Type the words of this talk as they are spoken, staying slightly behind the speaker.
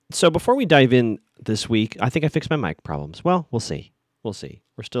So before we dive in this week, I think I fixed my mic problems. Well, we'll see. We'll see.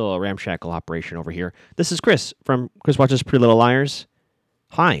 We're still a ramshackle operation over here. This is Chris from Chris Watches Pretty Little Liars.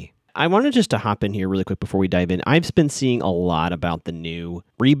 Hi. I wanted just to hop in here really quick before we dive in. I've been seeing a lot about the new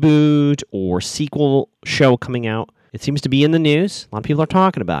reboot or sequel show coming out. It seems to be in the news. A lot of people are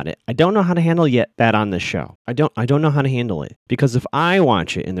talking about it. I don't know how to handle yet that on this show. I don't know how to handle it. Because if I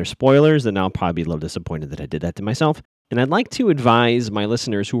watch it and there's spoilers, then I'll probably be a little disappointed that I did that to myself. And I'd like to advise my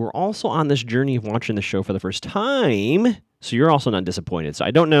listeners who are also on this journey of watching the show for the first time, so you're also not disappointed. So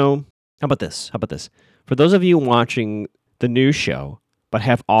I don't know. How about this? For those of you watching the new show, but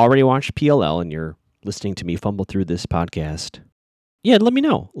have already watched PLL and you're listening to me fumble through this podcast, yeah, let me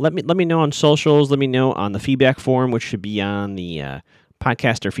know. Let me know on socials. Let me know on the feedback form, which should be on the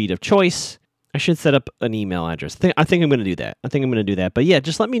podcaster feed of choice. I should set up an email address. I think I'm going to do that. But yeah,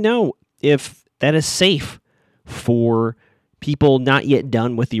 just let me know if that is safe for people not yet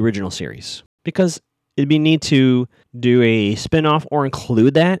done with the original series. Because it'd be neat to do a spin-off or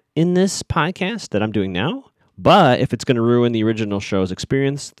include that in this podcast that I'm doing now. But if it's going to ruin the original show's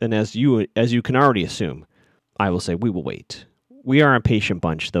experience, then as you can already assume, I will say we will wait. We are a patient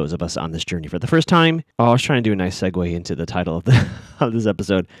bunch, those of us on this journey for the first time. Oh, I was trying to do a nice segue into the title of this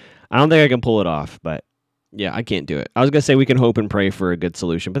episode. I don't think I can pull it off, but yeah, I can't do it. I was going to say we can hope and pray for a good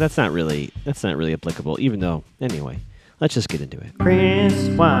solution, but that's not really applicable, even though, anyway, let's just get into it. Chris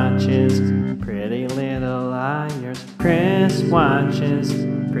watches Pretty Little Liars. Chris watches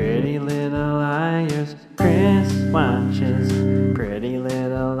Pretty Little Liars. Chris watches Pretty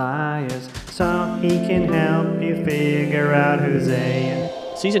Little Liars, so he can help you figure out who's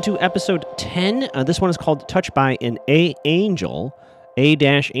A. Season 2, Episode 10. This one is called Touched by an A-Angel.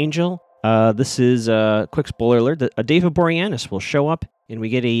 A-Angel. This is a quick spoiler alert that David Boreanaz will show up and we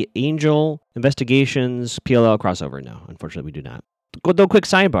get a Angel Investigations PLL crossover. No, unfortunately we do not. Though, quick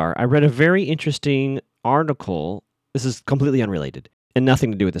sidebar, I read a very interesting article. This is completely unrelated and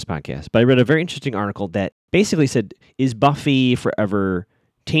nothing to do with this podcast, but I read a very interesting article that basically said, is Buffy forever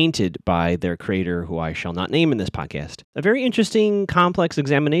tainted by their creator, who I shall not name in this podcast? A very interesting, complex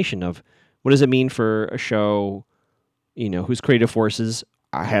examination of what does it mean for a show, whose creative forces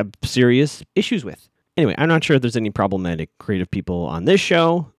I have serious issues with. Anyway, I'm not sure if there's any problematic creative people on this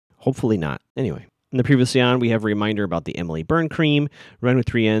show. Hopefully not. Anyway, in the previously on, we have a reminder about the Emily Burn Cream, Run with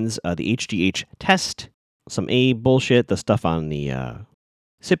 3 N's, the HGH test, some A bullshit, the stuff on the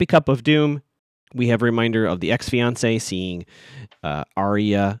sippy cup of doom. We have a reminder of the ex-fiance seeing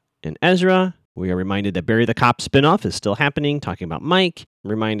Arya and Ezra. We are reminded that Barry the Cop spinoff is still happening, talking about Mike.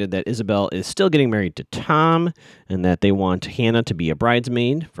 Reminded that Isabel is still getting married to Tom, and that they want Hannah to be a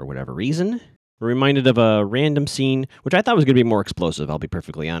bridesmaid for whatever reason. We're reminded of a random scene, which I thought was going to be more explosive, I'll be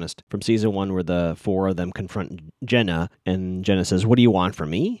perfectly honest, from season 1 where the 4 of them confront Jenna, and Jenna says, "What do you want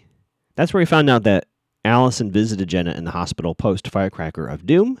from me?" That's where we found out that Allison visited Jenna in the hospital post-Firecracker of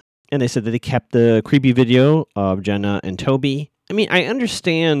Doom, and they said that they kept the creepy video of Jenna and Toby. I mean, I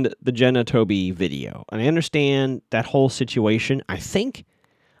understand the Jenna-Toby video, and I understand that whole situation. I think,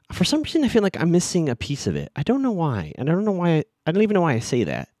 for some reason, I feel like I'm missing a piece of it. I don't know why, and I don't even know why I say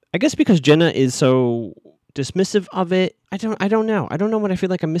that. I guess because Jenna is so dismissive of it. I don't know. I don't know what I feel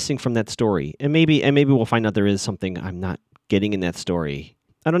like I'm missing from that story, and maybe we'll find out there is something I'm not getting in that story.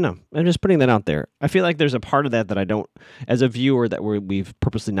 I don't know. I'm just putting that out there. I feel like there's a part of that I don't, as a viewer, that we've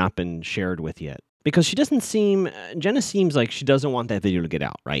purposely not been shared with yet. Because Jenna seems like she doesn't want that video to get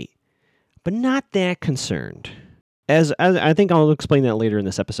out, right? But not that concerned. As I think I'll explain that later in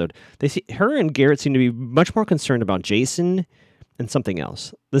this episode. Her and Garrett seem to be much more concerned about Jason and something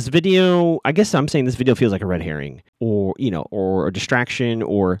else. This video, I guess I'm saying this video feels like a red herring, or a distraction,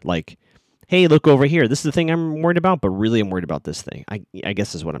 or like, hey, look over here. This is the thing I'm worried about, but really I'm worried about this thing. I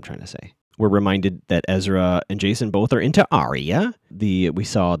guess is what I'm trying to say. We're reminded that Ezra and Jason both are into Arya. We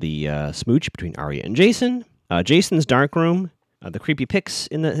saw the smooch between Arya and Jason. Jason's dark room, the creepy pics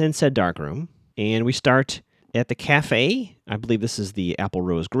in said dark room. And we start at the cafe. I believe this is the Apple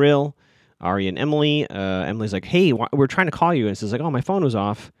Rose Grill. Arya and Emily. Emily's like, hey, we're trying to call you. And says like, oh, my phone was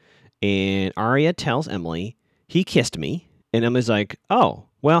off. And Arya tells Emily, he kissed me. And Emily's like, oh,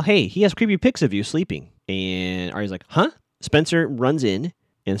 well, hey, he has creepy pics of you sleeping. And Arya's like, huh? Spencer runs in.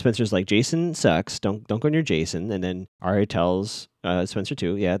 And Spencer's like, Jason sucks. Don't go near Jason. And then Arya tells Spencer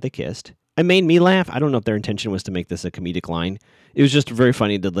too, yeah, they kissed. It made me laugh. I don't know if their intention was to make this a comedic line. It was just a very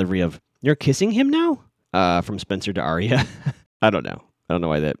funny delivery of, you're kissing him now? From Spencer to Arya. I don't know. I don't know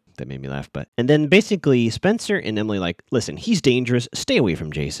why that made me laugh. And then basically Spencer and Emily like, listen, he's dangerous. Stay away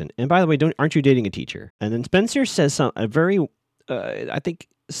from Jason. And by the way, aren't you dating a teacher? And then Spencer says a very, I think,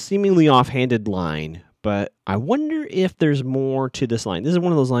 seemingly offhanded line. But I wonder if there's more to this line. This is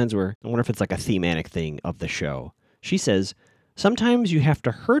one of those lines where I wonder if it's like a thematic thing of the show. She says, sometimes you have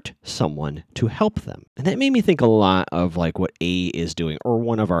to hurt someone to help them. And that made me think a lot of like what A is doing, or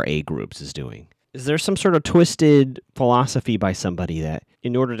one of our A groups is doing. Is there some sort of twisted philosophy by somebody that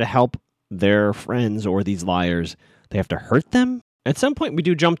in order to help their friends or these liars, they have to hurt them? At some point, we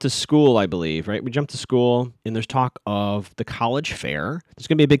do jump to school, I believe, right? We jump to school, and there's talk of the college fair. There's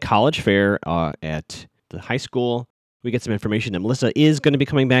going to be a big college fair at the high school. We get some information that Melissa is going to be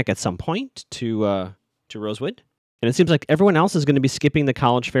coming back at some point to Rosewood. And it seems like everyone else is going to be skipping the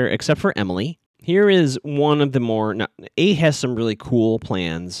college fair except for Emily. Here is one of the more... Now, A has some really cool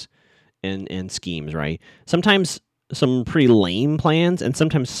plans and schemes, right? Sometimes some pretty lame plans, and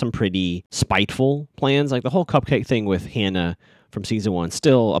sometimes some pretty spiteful plans. Like the whole cupcake thing with Hannah from season 1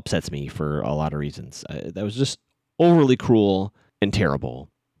 still upsets me for a lot of reasons. That was just overly cruel and terrible.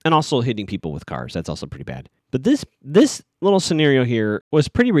 And also hitting people with cars. That's also pretty bad. But this little scenario here was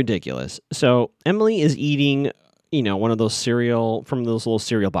pretty ridiculous. So Emily is eating, one of those cereal, from those little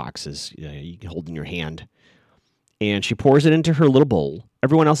cereal boxes you can hold in your hand. And she pours it into her little bowl.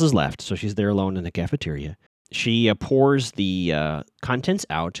 Everyone else is left, so she's there alone in the cafeteria. She pours the contents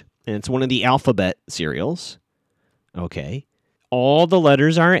out, and it's one of the alphabet cereals. Okay. All the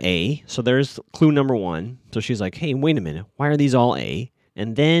letters are A, so there's clue number 1. So she's like, hey, wait a minute, why are these all A?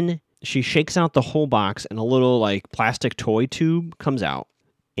 And then she shakes out the whole box, and a little like plastic toy tube comes out.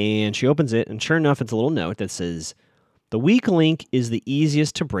 And she opens it, and sure enough, it's a little note that says, the weak link is the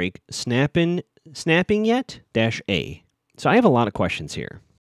easiest to break. Snapping yet? -A. So I have a lot of questions here.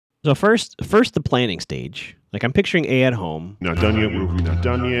 So first the planning stage. Like I'm picturing A at home. Not done yet, Ruby, not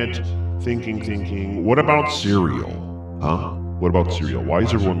done yet. Thinking. What about cereal? Huh? What about cereal? Why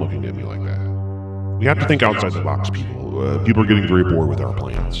is everyone looking at me like that? We have to think outside the box, people. People are getting very bored with our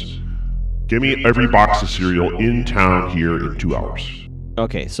plans. Give me every box of cereal in town here in 2 hours.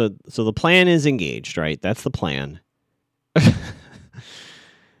 Okay, so the plan is engaged, right? That's the plan.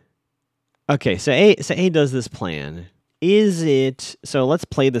 Okay, so A does this plan. Is it... So let's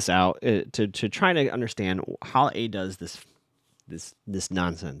play this out to try to understand how A does this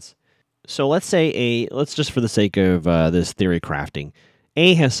nonsense. So let's say let's just for the sake of this theory crafting,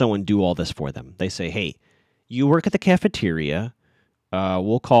 A has someone do all this for them. They say, hey, you work at the cafeteria.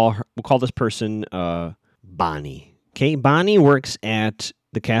 We'll call this person Bonnie. Okay, Bonnie works at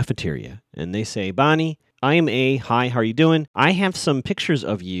the cafeteria. And they say, Bonnie, I am A. Hi, how are you doing? I have some pictures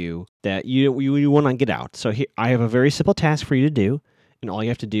of you that you want to get out. So here, I have a very simple task for you to do. And all you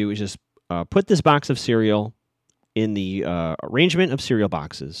have to do is just put this box of cereal in the arrangement of cereal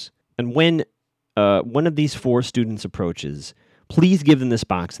boxes. And when one of these 4 students approaches, please give them this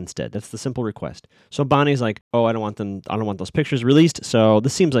box instead. That's the simple request. So Bonnie's like, oh, I don't want those pictures released. So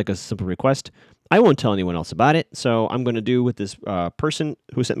this seems like a simple request. I won't tell anyone else about it. So I'm going to do what this person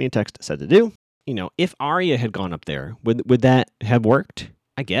who sent me a text said to do. If Arya had gone up there, would that have worked?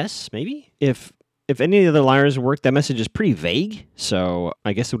 I guess, maybe. If any of the other liars worked, that message is pretty vague, so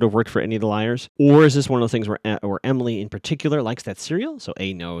I guess it would have worked for any of the liars. Or is this one of those things where Emily in particular likes that cereal, so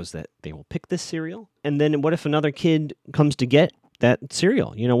A knows that they will pick this cereal? And then what if another kid comes to get that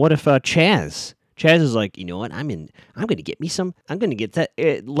cereal? What if Chaz is like, you know what, I'm going to get that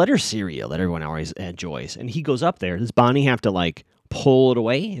letter cereal that everyone always enjoys. And he goes up there. Does Bonnie have to like pull it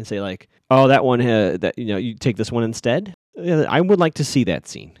away and say like, oh, that one, you take this one instead? I would like to see that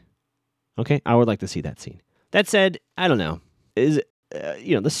scene. Okay, I would like to see that scene. That said, I don't know. Is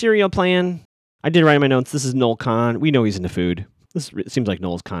the cereal plan? I did write in my notes. This is Noel Kahn. We know he's into food. This seems like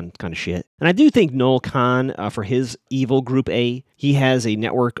Noel's kind of shit. And I do think Noel Kahn, for his evil Group A, he has a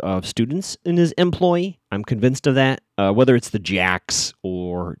network of students in his employ. I'm convinced of that. Whether it's the Jacks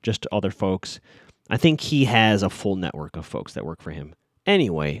or just other folks, I think he has a full network of folks that work for him.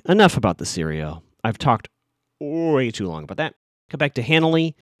 Anyway, enough about the cereal. I've talked way too long about that. Come back to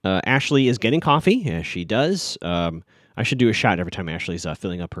Hannah. Ashley is getting coffee, as she does. I should do a shot every time Ashley's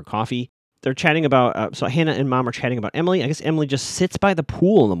filling up her coffee. They're chatting about, so Hannah and Mom are chatting about Emily. I guess Emily just sits by the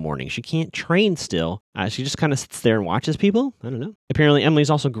pool in the morning. She can't train still. She just kind of sits there and watches people. I don't know. Apparently,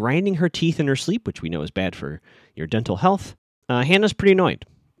 Emily's also grinding her teeth in her sleep, which we know is bad for your dental health. Hannah's pretty annoyed.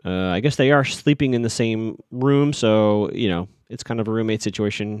 I guess they are sleeping in the same room, so, it's kind of a roommate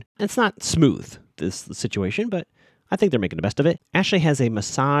situation. It's not smooth, this situation, but I think they're making the best of it. Ashley has a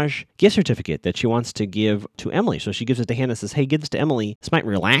massage gift certificate that she wants to give to Emily. So she gives it to Hannah and says, hey, give this to Emily. This might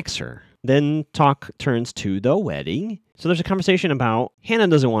relax her. Then talk turns to the wedding. So there's a conversation about Hannah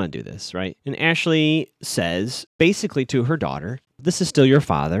doesn't want to do this, right? And Ashley says basically to her daughter, this is still your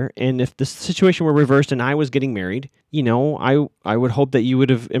father. And if this situation were reversed and I was getting married, I would hope that you would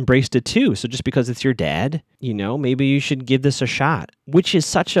have embraced it too. So just because it's your dad, maybe you should give this a shot, which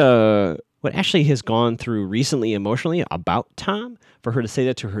is what Ashley has gone through recently emotionally about Tom. For her to say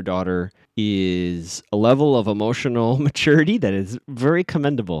that to her daughter is a level of emotional maturity that is very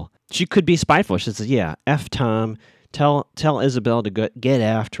commendable. She could be spiteful. She says, yeah, F Tom, tell Isabel to get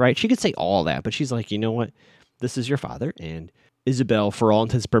effed, right? She could say all that, but she's like, you know what? This is your father, and Isabel, for all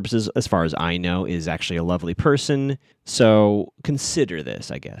intents and purposes, as far as I know, is actually a lovely person. So consider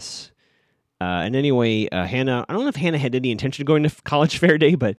this, I guess. And anyway, Hannah, I don't know if Hannah had any intention of going to college fair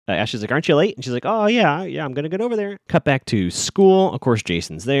day, but Ashley's like, aren't you late? And she's like, oh, yeah, I'm going to get over there. Cut back to school. Of course,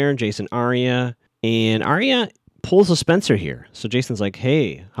 Jason's there. Jason, Aria. And Aria pulls a Spencer here. So Jason's like,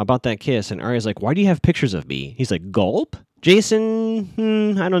 hey, how about that kiss? And Aria's like, why do you have pictures of me? He's like, gulp?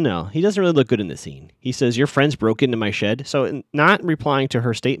 Jason, I don't know. He doesn't really look good in this scene. He says, your friends broke into my shed. So not replying to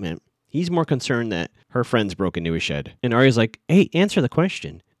her statement, he's more concerned that her friends broke into his shed. And Aria's like, hey, answer the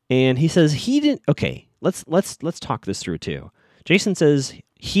question. And he says he didn't. Okay, let's talk this through too. Jason says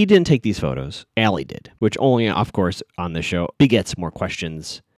he didn't take these photos. Allie did, which only, of course, on the show begets more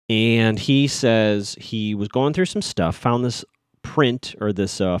questions. And he says he was going through some stuff, found this print or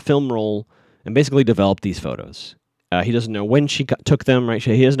this film roll, and basically developed these photos. He doesn't know when she took them, right?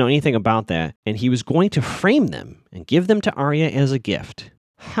 He doesn't know anything about that. And he was going to frame them and give them to Aria as a gift.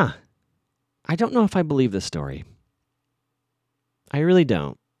 I don't know if I believe this story. I really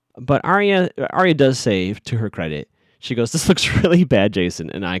don't. But Aria does say, to her credit, she goes, this looks really bad, Jason,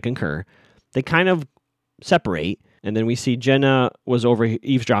 and I concur. They kind of separate, and then we see Jenna was over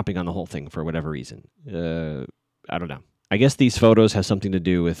eavesdropping on the whole thing for whatever reason. I don't know. I guess these photos have something to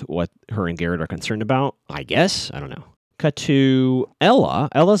do with what her and Garrett are concerned about. I guess. I don't know. Cut to Ella.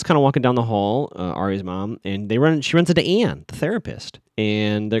 Ella's kind of walking down the hall, Aria's mom, and she runs into Anne, the therapist.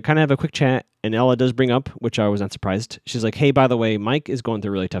 And they kind of have a quick chat, and Ella does bring up, which I was not surprised. She's like, hey, by the way, Mike is going through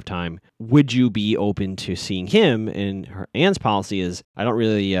a really tough time. Would you be open to seeing him? And Anne's policy is, I don't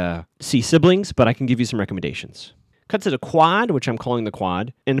really see siblings, but I can give you some recommendations. Cut to the quad, which I'm calling the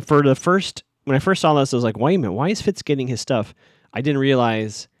quad. And when I first saw this, I was like, wait a minute, why is Fitz getting his stuff? I didn't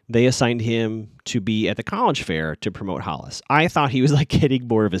realize they assigned him to be at the college fair to promote Hollis. I thought he was like getting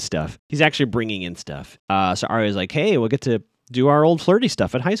more of his stuff. He's actually bringing in stuff. So Aria's like, hey, we'll get to do our old flirty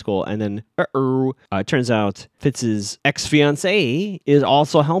stuff at high school. And then it turns out Fitz's ex-fiancée is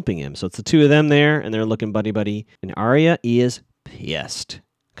also helping him. So it's the two of them there, and they're looking buddy-buddy. And Aria is pissed.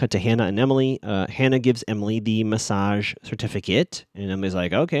 Cut to Hannah and Emily. Hannah gives Emily the massage certificate, and Emily's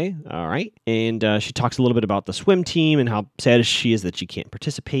like, okay, all right. And she talks a little bit about the swim team and how sad she is that she can't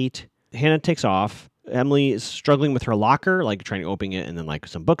participate. Hannah takes off. Emily is struggling with her locker, like trying to open it, and then like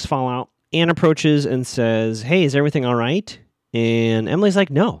some books fall out. Anne approaches and says, hey, is everything all right? And Emily's like,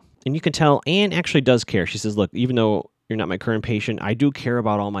 no. And you can tell Anne actually does care. She says, look, even though you're not my current patient, I do care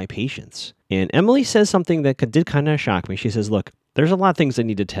about all my patients. And Emily says something that did kind of shock me. She says, look, there's a lot of things I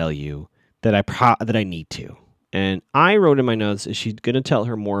need to tell you that I need to. And I wrote in my notes, is she going to tell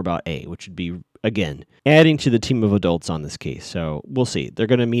her more about A, which would be, again, adding to the team of adults on this case. So we'll see. They're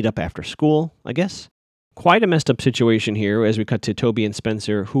going to meet up after school, I guess. Quite a messed up situation here as we cut to Toby and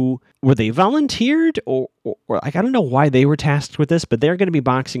Spencer, who, were they volunteered or like, I don't know why they were tasked with this, but they're going to be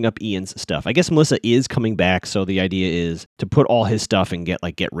boxing up Ian's stuff. I guess Melissa is coming back, so the idea is to put all his stuff and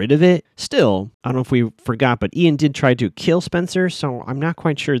get rid of it. Still, I don't know if we forgot, but Ian did try to kill Spencer, so I'm not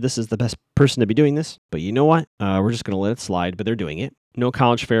quite sure this is the best person to be doing this. But you know what? We're just going to let it slide, but they're doing it. No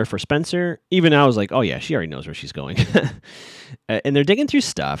college fair for Spencer. Even I was like, oh yeah, she already knows where she's going. And they're digging through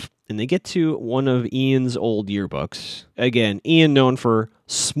stuff, and they get to one of Ian's old yearbooks. Again, Ian known for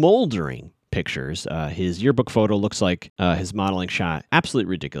smoldering pictures. His yearbook photo looks like his modeling shot. Absolutely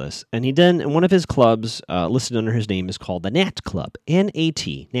ridiculous. And one of his clubs listed under his name is called the Nat Club.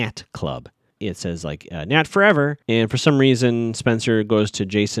 N-A-T, Nat Club. It says like Nat Forever. And for some reason, Spencer goes to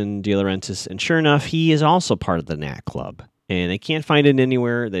Jason De Laurentiis, and sure enough, he is also part of the Nat Club. And they can't find it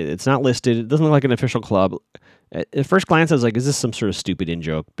anywhere. It's not listed. It doesn't look like an official club. At first glance, I was like, is this some sort of stupid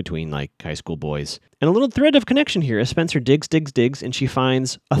in-joke between like high school boys? And a little thread of connection here as Spencer digs, and she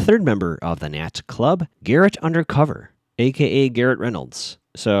finds a third member of the Nat Club, Garrett Undercover, a.k.a. Garrett Reynolds.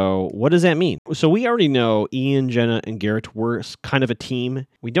 So what does that mean? So we already know Ian, Jenna, and Garrett were kind of a team.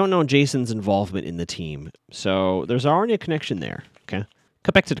 We don't know Jason's involvement in the team. So there's already a connection there. Okay.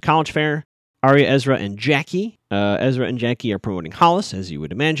 Cut back to the college fair. Arya, Ezra, and Jackie. Ezra and Jackie are promoting Hollis, as you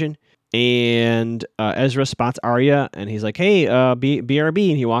would imagine. And Ezra spots Arya, and he's like, hey, BRB,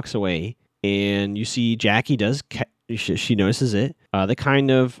 and he walks away. And you see Jackie does, she notices it. They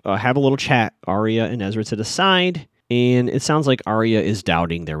kind of have a little chat, Arya and Ezra, to the side. And it sounds like Arya is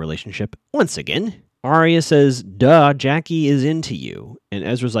doubting their relationship once again. Arya says, duh, Jackie is into you. And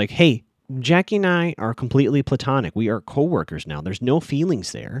Ezra's like, hey, Jackie and I are completely platonic. We are co-workers now. There's no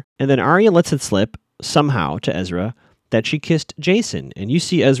feelings there. And then Arya lets it slip somehow to Ezra that she kissed Jason. And you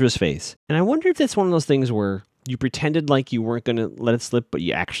see Ezra's face. And I wonder if that's one of those things where you pretended like you weren't going to let it slip, but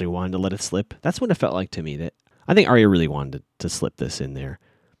you actually wanted to let it slip. That's what it felt like to me. That I think Arya really wanted to slip this in there.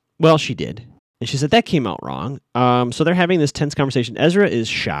 Well, she did. And she said that came out wrong. So they're having this tense conversation. Ezra is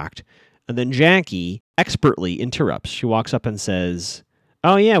shocked. And then Jackie expertly interrupts. She walks up and says,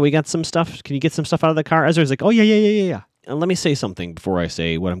 oh, yeah, we got some stuff. Can you get some stuff out of the car? Ezra's like, oh, yeah. And let me say something before I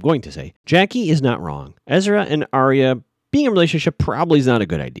say what I'm going to say. Jackie is not wrong. Ezra and Arya being in a relationship probably is not a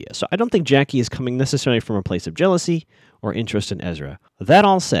good idea. So I don't think Jackie is coming necessarily from a place of jealousy or interest in Ezra. That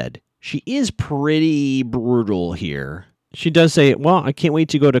all said, she is pretty brutal here. She does say, well, I can't wait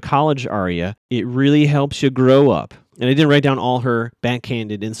to go to college, Arya. It really helps you grow up. And I didn't write down all her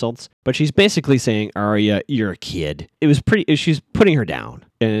backhanded insults, but she's basically saying, Arya, you're a kid. She's putting her down.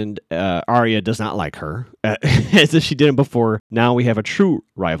 And Arya does not like her, as if she didn't before. Now we have a true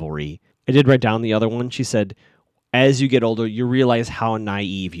rivalry. I did write down the other one. She said, as you get older, you realize how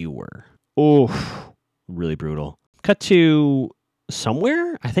naive you were. Oh, really brutal. Cut to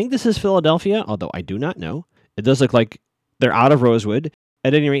somewhere. I think this is Philadelphia, although I do not know. It does look like they're out of Rosewood.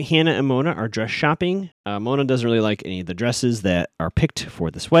 At any rate, Hannah and Mona are dress shopping. Mona doesn't really like any of the dresses that are picked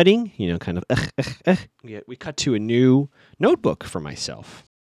for this wedding. You know, kind of, Yeah, we cut to a new notebook for myself.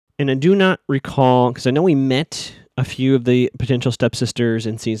 And I do not recall, because I know we met a few of the potential stepsisters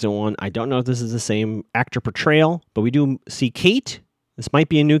in season 1. I don't know if this is the same actor portrayal, but we do see Kate. This might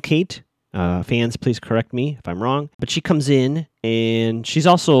be a new Kate. Fans, please correct me if I'm wrong. But she comes in, and she's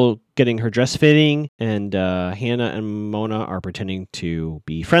also getting her dress fitting, and Hannah and Mona are pretending to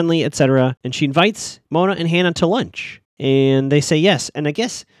be friendly, etc. And she invites Mona and Hannah to lunch, and they say yes. And I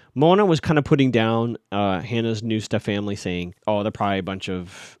guess Mona was kind of putting down Hannah's new step family, saying, oh, they're probably a bunch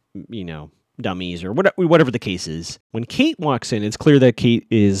of, dummies, or whatever the case is. When Kate walks in, it's clear that Kate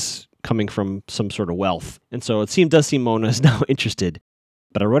is coming from some sort of wealth, and so it does seem Mona is now interested.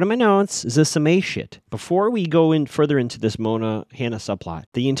 But I wrote in my notes, is this some A shit? Before we go in further into this Mona-Hannah subplot,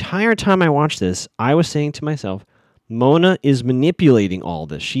 the entire time I watched this, I was saying to myself, Mona is manipulating all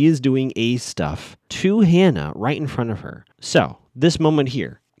this. She is doing A stuff to Hannah right in front of her. So, this moment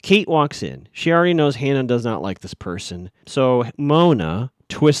here, Kate walks in. She already knows Hannah does not like this person. So, Mona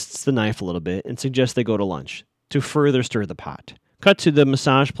twists the knife a little bit and suggests they go to lunch to further stir the pot. Cut to the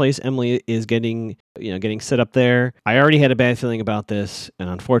massage place. Emily is getting set up there. I already had a bad feeling about this, and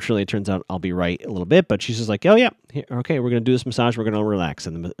unfortunately, it turns out I'll be right a little bit. But she's just like, "Oh yeah, okay, we're gonna do this massage. We're gonna relax."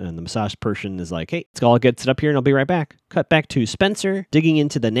 And the massage person is like, "Hey, let's all get set up here, and I'll be right back." Cut back to Spencer digging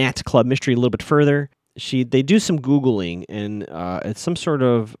into the Nat Club mystery a little bit further. They do some Googling, and it's some sort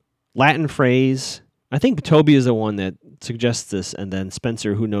of Latin phrase. I think Toby is the one that suggests this, and then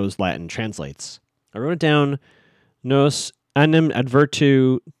Spencer, who knows Latin, translates. I wrote it down. Nos anem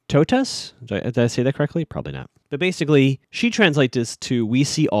advertu totus? Did I say that correctly? Probably not. But basically, she translates this to we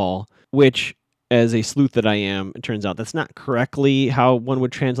see all, which, as a sleuth that I am, it turns out that's not correctly how one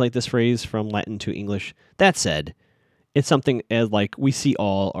would translate this phrase from Latin to English. That said, it's something as like we see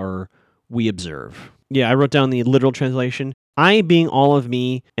all or we observe. Yeah, I wrote down the literal translation. I, being all of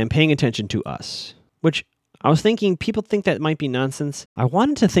me, am paying attention to us, which I was thinking people think that might be nonsense. I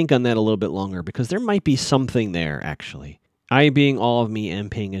wanted to think on that a little bit longer because there might be something there, actually. I, being all of me, am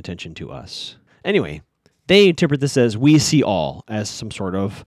paying attention to us. Anyway, they interpret this as we see all, as some sort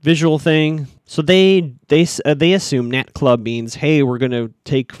of visual thing. So they assume Nat Club means, hey, we're going to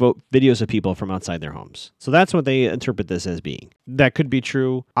take videos of people from outside their homes. So that's what they interpret this as being. That could be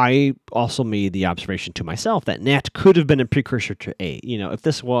true. I also made the observation to myself that Nat could have been a precursor to A. If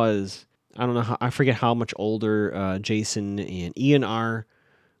this was, I don't know, I forget how much older Jason and Ian are.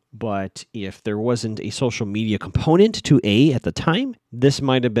 But if there wasn't a social media component to A at the time, this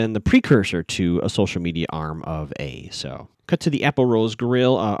might have been the precursor to a social media arm of A. So, cut to the Apple Rose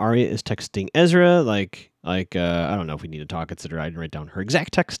Grill. Arya is texting Ezra, like I don't know if we need to talk, etc. I didn't write down her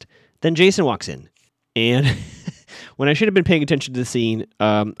exact text. Then Jason walks in. And when I should have been paying attention to the scene,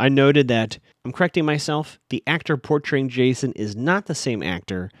 I noted that, I'm correcting myself, the actor portraying Jason is not the same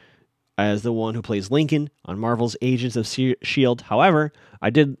actor as the one who plays Lincoln on Marvel's Agents of S.H.I.E.L.D. However, I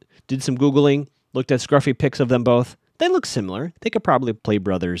did some Googling, looked at scruffy pics of them both. They look similar. They could probably play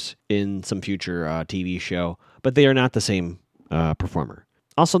brothers in some future TV show, but they are not the same performer.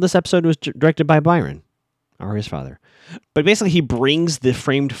 Also, this episode was directed by Byron, Arya's father. But basically, he brings the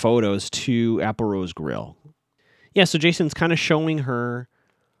framed photos to Apple Rose Grill. Yeah, so Jason's kind of showing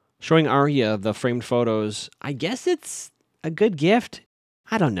Arya the framed photos. I guess it's a good gift.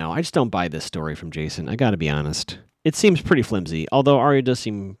 I don't know. I just don't buy this story from Jason. I got to be honest. It seems pretty flimsy, although Arya does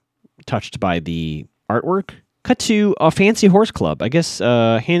seem touched by the artwork. Cut to a fancy horse club. I guess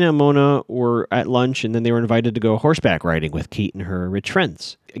Hannah and Mona were at lunch, and then they were invited to go horseback riding with Kate and her rich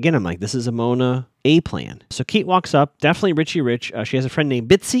friends. Again, I'm like, this is a Mona A plan. So Kate walks up, definitely Richie Rich. She has a friend named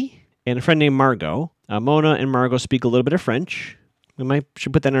Bitsy and a friend named Margot. Mona and Margot speak a little bit of French. We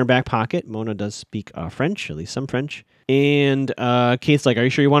should put that in our back pocket. Mona does speak French, at least some French. And Kate's like, are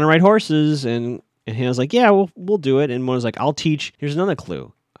you sure you want to ride horses? And Hannah's like, yeah, we'll do it. And Mona's like, I'll teach. Here's another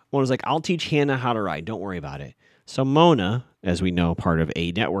clue. Mona's like, I'll teach Hannah how to ride. Don't worry about it. So Mona, as we know, part of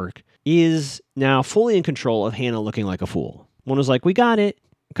A Network, is now fully in control of Hannah looking like a fool. Mona's like, we got it.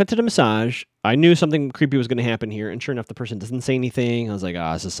 Cut to the massage. I knew something creepy was going to happen here. And sure enough, the person doesn't say anything. I was like,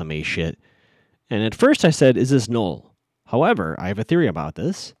 this is some A shit. And at first I said, is this Noel? However, I have a theory about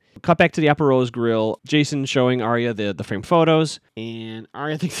this. Cut back to the Apple Rose Grill. Jason showing Arya the framed photos. And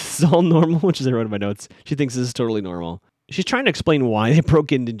Arya thinks this is all normal, which is I wrote in my notes. She thinks this is totally normal. She's trying to explain why they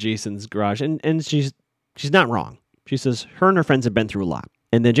broke into Jason's garage, and she's not wrong. She says her and her friends have been through a lot.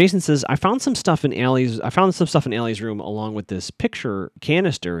 And then Jason says, I found some stuff in Allie's room along with this picture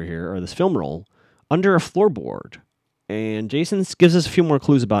canister here, or this film roll, under a floorboard. And Jason gives us a few more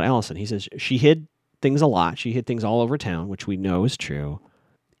clues about Allison. He says she hid things a lot. She hid things all over town, which we know is true.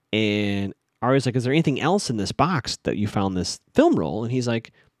 And Arya's like, is there anything else in this box that you found this film roll? And he's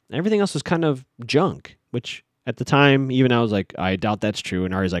like, everything else was kind of junk, which at the time, even I was like, I doubt that's true.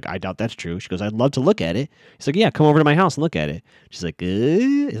 And Arya's like, I doubt that's true. She goes, I'd love to look at it. He's like, yeah, come over to my house and look at it. She's like,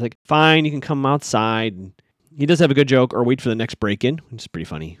 He's like, fine, you can come outside. He does have a good joke, or wait for the next break-in, which is pretty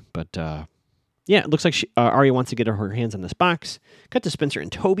funny. But yeah, it looks like Arya wants to get her hands on this box. Cut to Spencer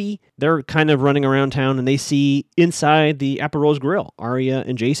and Toby. They're kind of running around town, and they see inside the Apple Rose Grill, Arya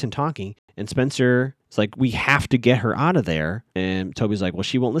and Jason talking. And Spencer is like, we have to get her out of there. And Toby's like, well,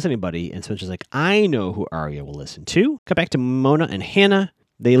 she won't listen to anybody. And Spencer's like, I know who Arya will listen to. Cut back to Mona and Hannah.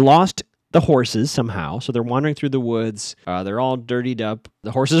 They lost the horses somehow, so they're wandering through the woods. They're all dirtied up.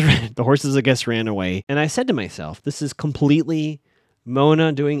 The horses, I guess, ran away. And I said to myself, this is completely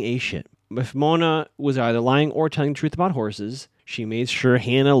Mona doing A shit. If Mona was either lying or telling the truth about horses, she made sure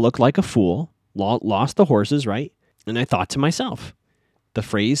Hannah looked like a fool, lost the horses, right? And I thought to myself, the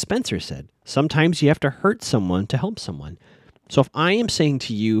phrase Spencer said, sometimes you have to hurt someone to help someone. So if I am saying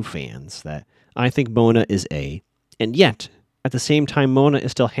to you fans that I think Mona is A, and yet at the same time Mona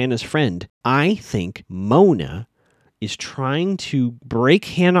is still Hannah's friend, I think Mona is trying to break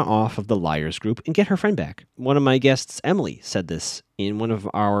Hannah off of the liars group and get her friend back. One of my guests, Emily, said this in one of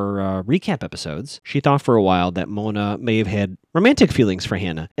our recap episodes. She thought for a while that Mona may have had romantic feelings for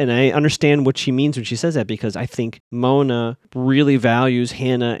Hannah. And I understand what she means when she says that, because I think Mona really values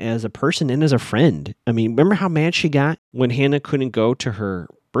Hannah as a person and as a friend. I mean, remember how mad she got when Hannah couldn't go to her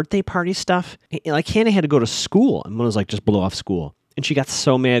birthday party stuff? Like, Hannah had to go to school, and Mona's like, just blow off school. And she got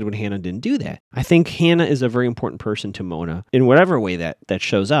so mad when Hannah didn't do that. I think Hannah is a very important person to Mona in whatever way that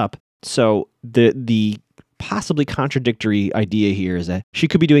shows up. So the possibly contradictory idea here is that she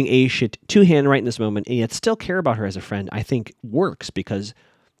could be doing A shit to Hannah right in this moment and yet still care about her as a friend, I think works, because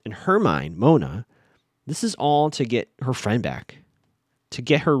in her mind, Mona, this is all to get her friend back, to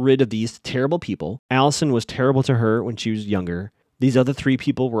get her rid of these terrible people. Allison was terrible to her when she was younger. These other three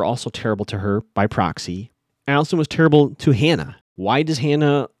people were also terrible to her by proxy. Allison was terrible to Hannah. Why does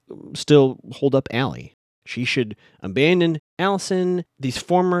Hannah still hold up Allie? She should abandon Allison, these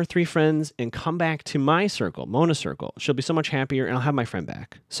former three friends, and come back to my circle, Mona's circle. She'll be so much happier, and I'll have my friend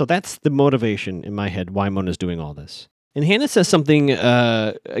back. So that's the motivation in my head why Mona's doing all this. And Hannah says something,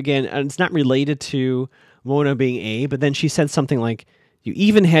 again, it's not related to Mona being A, but then she said something like, you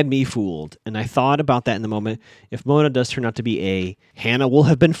even had me fooled. And I thought about that in the moment. If Mona does turn out to be A, Hannah will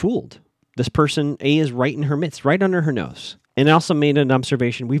have been fooled. This person, A, is right in her midst, right under her nose. And I also made an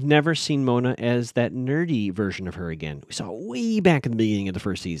observation. We've never seen Mona as that nerdy version of her again. We saw it way back in the beginning of the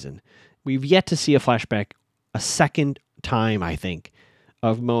first season. We've yet to see a flashback a second time, I think,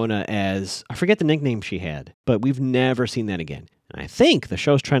 of Mona as, I forget the nickname she had, but we've never seen that again. And I think the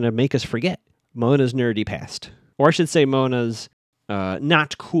show's trying to make us forget Mona's nerdy past. Or I should say Mona's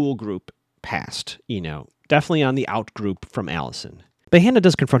not cool group past, definitely on the out group from Allison. But Hannah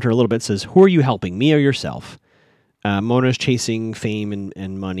does confront her a little bit, says, who are you helping, me or yourself? Mona's chasing fame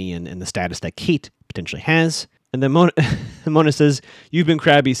and money and the status that Kate potentially has. And then Mona says, "You've been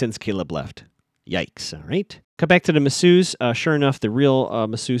crabby since Caleb left." Yikes. All right. Cut back to the masseuse. Sure enough, the real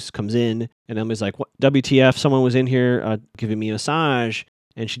masseuse comes in, and Emily's like, "What? WTF? Someone was in here giving me a massage."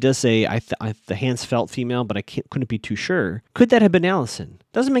 And she does say, the hands felt female, but I couldn't be too sure. Could that have been Allison?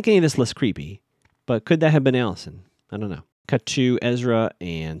 Doesn't make any of this less creepy, but could that have been Allison? I don't know. Cut to Ezra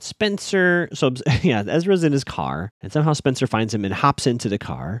and Spencer. So, yeah, Ezra's in his car, and somehow Spencer finds him and hops into the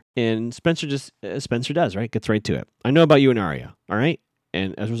car. And Spencer just, Spencer does, right? Gets right to it. "I know about you and Arya, all right?"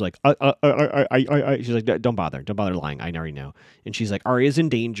 And Ezra's like, she's like, don't bother lying. I already know. And she's like, "Arya's in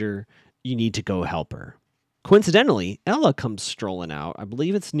danger. You need to go help her." Coincidentally, Ella comes strolling out. I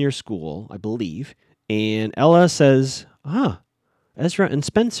believe it's near school, And Ella says, Ezra and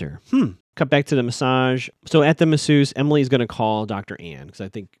Spencer. Cut back to the massage. So at the masseuse, Emily's going to call Dr. Ann because I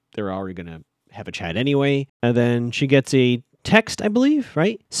think they're already going to have a chat anyway. And then she gets a text, I believe,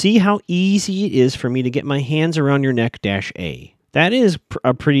 right? "See how easy it is for me to get my hands around your neck -A." That is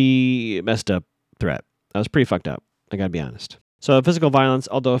a pretty messed up threat. That was pretty fucked up. I got to be honest. So physical violence,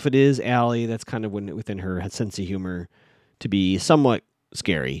 although if it is Allie, that's kind of within her sense of humor to be somewhat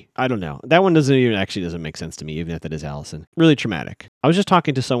scary. I don't know. That one doesn't make sense to me, even if it is Allison. Really traumatic. I was just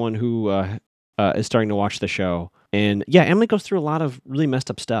talking to someone who is starting to watch the show. And yeah, Emily goes through a lot of really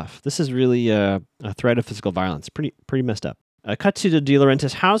messed up stuff. This is really a threat of physical violence. Pretty messed up. Cut to the De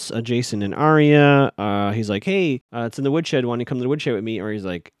Laurentiis house, Jason and Arya. He's like, "Hey, it's in the woodshed. Want to come to the woodshed with me?" Or he's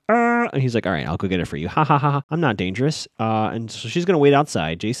like, and he's like, "All right, I'll go get it for you. Ha ha ha. I'm not dangerous." And so she's going to wait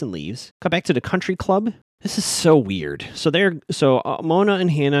outside. Jason leaves. Cut back to the country club. This is so weird. So Mona and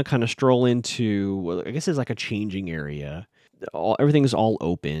Hannah kind of stroll into, I guess it's like a changing area. Everything's all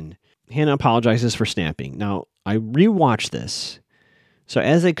open. Hannah apologizes for snapping. Now, I rewatched this. So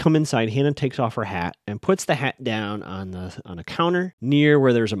as they come inside, Hannah takes off her hat and puts the hat down on a counter near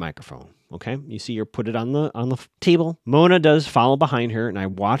where there's a microphone. Okay, you see her put it on the table. Mona does follow behind her, and I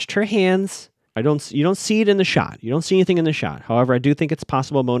watched her hands. You don't see it in the shot. You don't see anything in the shot. However, I do think it's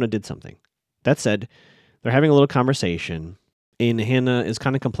possible Mona did something. That said, they're having a little conversation, and Hannah is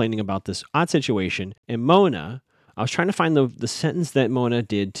kind of complaining about this odd situation. And Mona, I was trying to find the sentence that Mona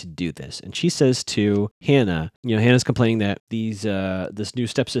did to do this. And she says to Hannah, Hannah's complaining that this new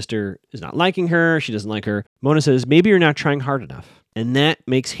stepsister is not liking her. She doesn't like her. Mona says, "Maybe you're not trying hard enough." And that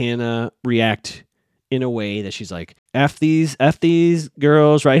makes Hannah react in a way that she's like, F these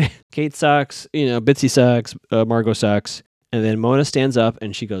girls, right? Kate sucks, Bitsy sucks, Margot sucks. And then Mona stands up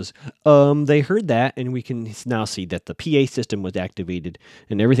and she goes, "They heard that, and we can now see that the PA system was activated,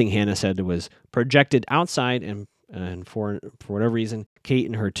 and everything Hannah said was projected outside, and for whatever reason, Kate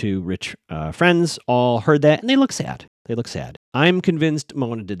and her two rich friends all heard that, and they look sad. I'm convinced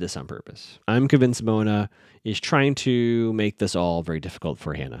Mona did this on purpose. I'm convinced Mona is trying to make this all very difficult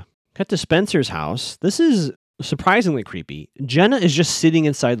for Hannah. Cut to Spencer's house. This is surprisingly creepy. Jenna is just sitting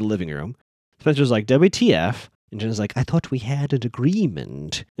inside the living room. Spencer's like, "WTF?" And Jenna's like, "I thought we had an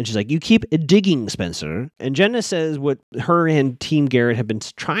agreement." And she's like, "You keep digging, Spencer." And Jenna says what her and Team Garrett have been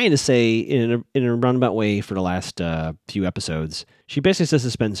trying to say in a roundabout way for the last few episodes. She basically says to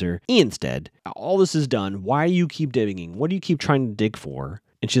Spencer, "Ian's dead. All this is done. Why do you keep digging? What do you keep trying to dig for?"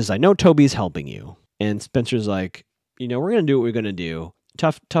 And she says, "I know Toby's helping you." And Spencer's like, "We're going to do what we're going to do.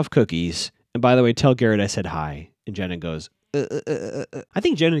 Tough cookies. And by the way, tell Garrett I said hi." And Jenna goes, I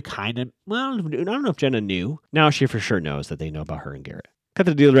think Jenna I don't know if Jenna knew. Now she for sure knows that they know about her and Garrett. Cut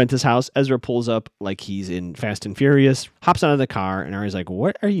to De Laurentiis' house. Ezra pulls up like he's in Fast and Furious, hops out of the car, and Arya's like,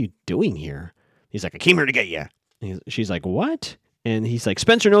 "What are you doing here?" He's like, "I came here to get you." She's like, "What?" And he's like,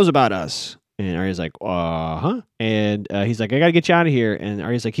 "Spencer knows about us." And Arya's like, "Uh-huh." And he's like, "I got to get you out of here." And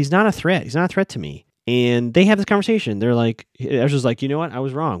Arya's like, "He's not a threat. He's not a threat to me." And they have this conversation. They're like, Ezra's like, "You know what? I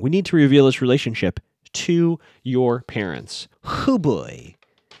was wrong. We need to reveal this relationship to your parents." Oh boy.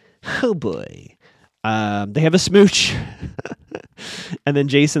 They have a smooch. And then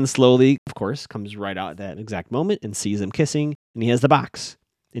Jason slowly, of course, comes right out at that exact moment and sees them kissing. And he has the box.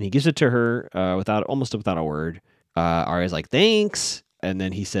 And he gives it to her almost without a word. Arya's like, "Thanks." And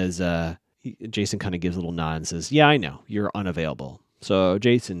then he says, Jason kind of gives a little nod and says, "Yeah, I know. You're unavailable." So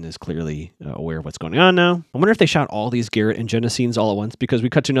Jason is clearly aware of what's going on now. I wonder if they shot all these Garrett and Jenna scenes all at once, because we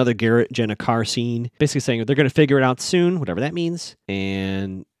cut to another Garrett-Jenna car scene, basically saying they're going to figure it out soon, whatever that means.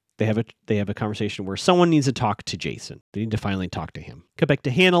 And they have a conversation where someone needs to talk to Jason. They need to finally talk to him. Cut back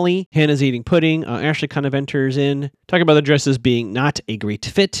to Hannah Lee. Hannah's eating pudding. Ashley kind of enters in, talking about the dresses being not a great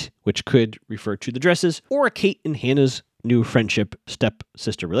fit, which could refer to the dresses, or Kate and Hannah's new friendship,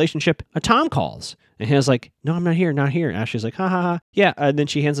 step-sister relationship. Tom calls, and Hannah's like, "No, I'm not here. Ashley's like, "Ha ha ha." Yeah, and then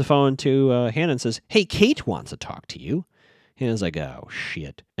she hands the phone to Hannah and says, "Hey, Kate wants to talk to you." Hannah's like, "Oh,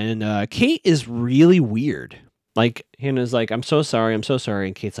 shit." And Kate is really weird. Like, Hannah's like, I'm so sorry.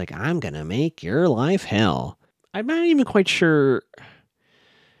 And Kate's like, I'm going to make your life hell. I'm not even quite sure.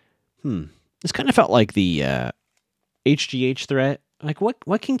 This kind of felt like the HGH threat. Like,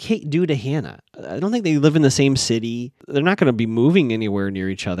 what can Kate do to Hannah? I don't think they live in the same city. They're not going to be moving anywhere near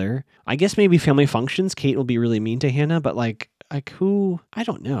each other. I guess maybe family functions, Kate will be really mean to Hannah, but like who? I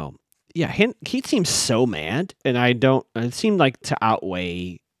don't know. Yeah, Kate seems so mad, and it seemed like to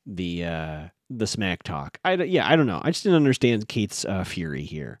outweigh the smack talk. I don't know. I just didn't understand Kate's fury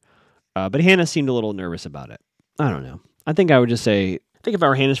here. But Hannah seemed a little nervous about it. I don't know. I think I would just say, if I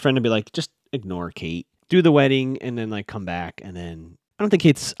were Hannah's friend, I'd be like, just ignore Kate. Do the wedding and then like come back, and then I don't think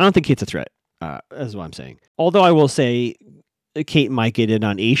Kate's a threat. That's what I'm saying. Although I will say Kate might get in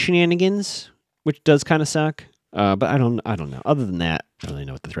on A shenanigans, which does kind of suck. But I don't know. Other than that, I don't really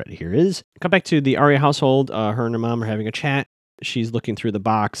know what the threat here is. Come back to the Arya household. Her and her mom are having a chat. She's looking through the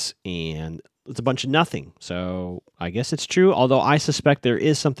box and it's a bunch of nothing. So I guess it's true. Although I suspect there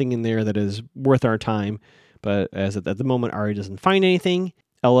is something in there that is worth our time. But as at the moment, Arya doesn't find anything.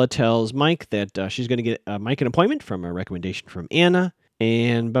 Ella tells Mike that she's going to get Mike an appointment from a recommendation from Anna,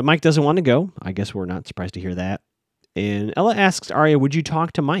 but Mike doesn't want to go. I guess we're not surprised to hear that. And Ella asks Arya, would you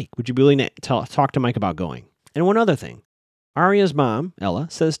talk to Mike? Would you be willing to talk to Mike about going? And one other thing. Arya's mom, Ella,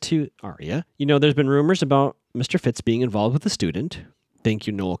 says to Arya, there's been rumors about Mr. Fitz being involved with a student. Thank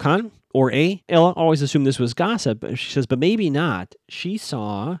you, Noel Khan. Or Ella always assumed this was gossip. She says, but maybe not. She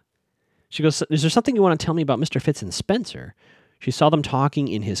goes, is there something you want to tell me about Mr. Fitz and Spencer? She saw them talking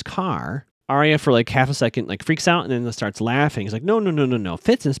in his car. Arya, for like half a second, like freaks out and then starts laughing. He's like, no.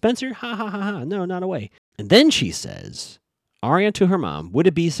 Fitz and Spencer? Ha, ha, ha, ha. No, not away. And then she says, Arya to her mom, would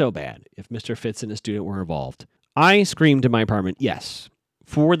it be so bad if Mr. Fitz and a student were involved? I screamed in my apartment, yes.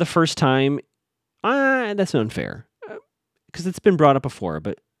 For the first time, that's unfair. Because it's been brought up before,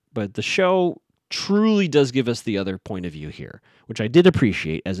 but the show truly does give us the other point of view here, which I did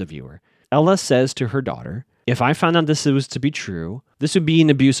appreciate as a viewer. Ella says to her daughter, if I found out this was to be true, this would be an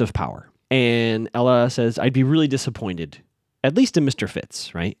abuse of power. And Ella says, I'd be really disappointed, at least in Mr.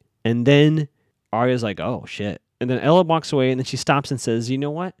 Fitz, right? And then Arya's like, oh, shit. And then Ella walks away, and then she stops and says, you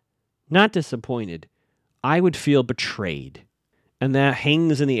know what? Not disappointed. I would feel betrayed. And that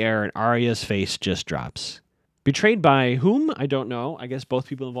hangs in the air, and Arya's face just drops. Betrayed by whom? I don't know. I guess both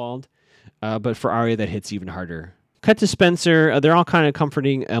people involved. But for Arya, that hits even harder. Cut to Spencer. They're all kind of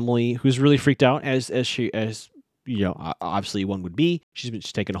comforting Emily, who's really freaked out, as obviously one would be.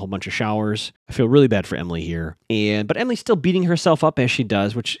 She's taking a whole bunch of showers. I feel really bad for Emily here, but Emily's still beating herself up as she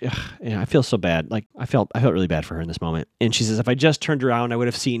does, which I feel so bad. Like I felt really bad for her in this moment. And she says, if I just turned around, I would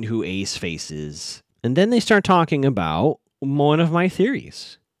have seen who A's face is. And then they start talking about one of my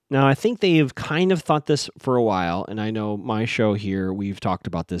theories. Now, I think they've kind of thought this for a while, and I know my show here, we've talked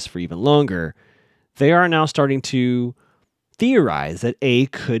about this for even longer. They are now starting to theorize that A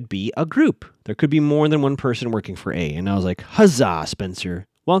could be a group. There could be more than one person working for A. And I was like, huzzah, Spencer.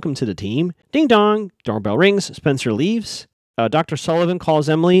 Welcome to the team. Ding dong. Doorbell rings. Spencer leaves. Dr. Sullivan calls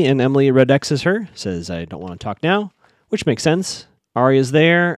Emily, and Emily red X's her, says, I don't want to talk now, which makes sense. Arya's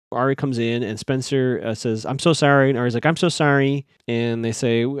there. Arya comes in, and Spencer says, I'm so sorry. And Arya's like, I'm so sorry. And they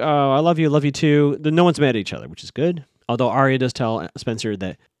say, oh, I love you too. No one's mad at each other, which is good. Although Arya does tell Spencer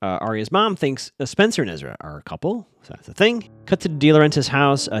that Arya's mom thinks Spencer and Ezra are a couple. So that's a thing. Cut to De Laurentiis'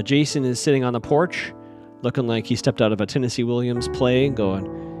 house. Jason is sitting on the porch, looking like he stepped out of a Tennessee Williams play, going,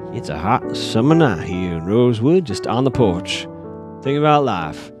 it's a hot summer night here in Rosewood, just on the porch, thinking about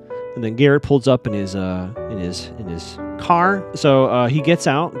life. And then Garrett pulls up in his car. So he gets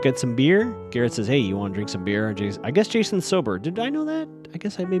out, gets some beer. Garrett says, hey, you want to drink some beer? I guess Jason's sober. Did I know that? I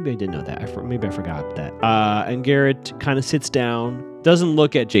guess maybe I did know that. Maybe I forgot that. And Garrett kind of sits down, doesn't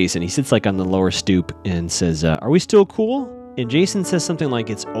look at Jason. He sits like on the lower stoop and says, are we still cool? And Jason says something like,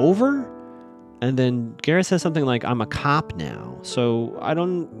 it's over? And then Garrett says something like, I'm a cop now. So I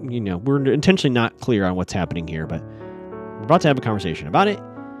don't, we're intentionally not clear on what's happening here, but we're about to have a conversation about it.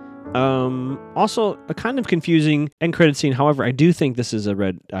 Also a kind of confusing end credit scene. However, I do think this is a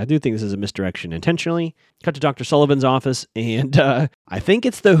misdirection intentionally. Cut to Dr. Sullivan's office, and I think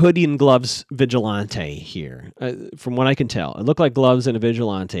it's the hoodie and gloves vigilante here. From what I can tell, it looked like gloves and a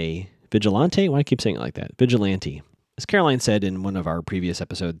vigilante. Vigilante? Why do I keep saying it like that? Vigilante. As Caroline said in one of our previous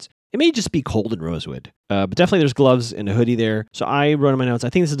episodes, it may just be cold in Rosewood, but definitely there's gloves and a hoodie there. So I wrote in my notes, I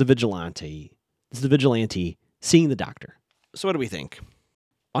think this is the vigilante. This is the vigilante seeing the doctor. So what do we think?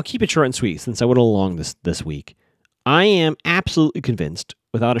 I'll keep it short and sweet since I went along this week. I am absolutely convinced,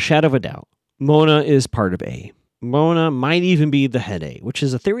 without a shadow of a doubt, Mona is part of A. Mona might even be the head A, which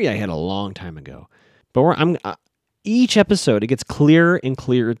is a theory I had a long time ago. But each episode, it gets clearer and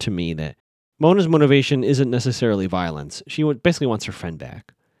clearer to me that Mona's motivation isn't necessarily violence. She basically wants her friend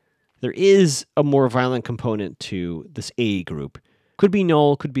back. There is a more violent component to this A group. Could be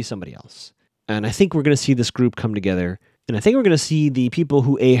Noel, could be somebody else. And I think we're going to see this group come together. And I think we're going to see the people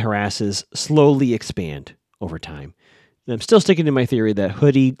who A harasses slowly expand over time. And I'm still sticking to my theory that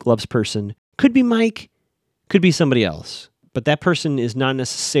hoodie, gloves person, could be Mike, could be somebody else. But that person is not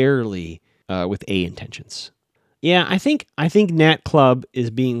necessarily with A intentions. Yeah, I think Nat Club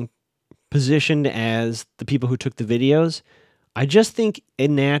is being positioned as the people who took the videos. I just think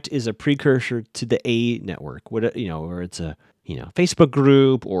Nat is a precursor to the A network, where it's a Facebook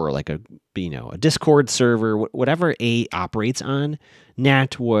group or like a Discord server, whatever A operates on.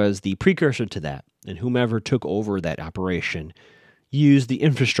 Nat was the precursor to that, and whomever took over that operation used the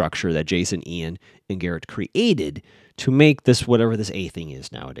infrastructure that Jason, Ian, and Garrett created to make this whatever this A thing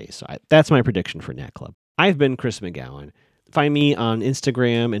is nowadays. So that's my prediction for Nat Club. I've been Chris McGowan. Find me on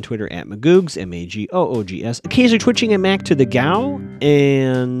Instagram and Twitter at Magoogs, Magoogs, occasionally twitching at Mac to the Gow,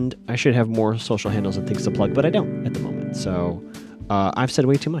 and I should have more social handles and things to plug, but I don't at the moment. So I've said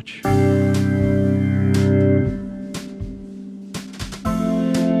way too much.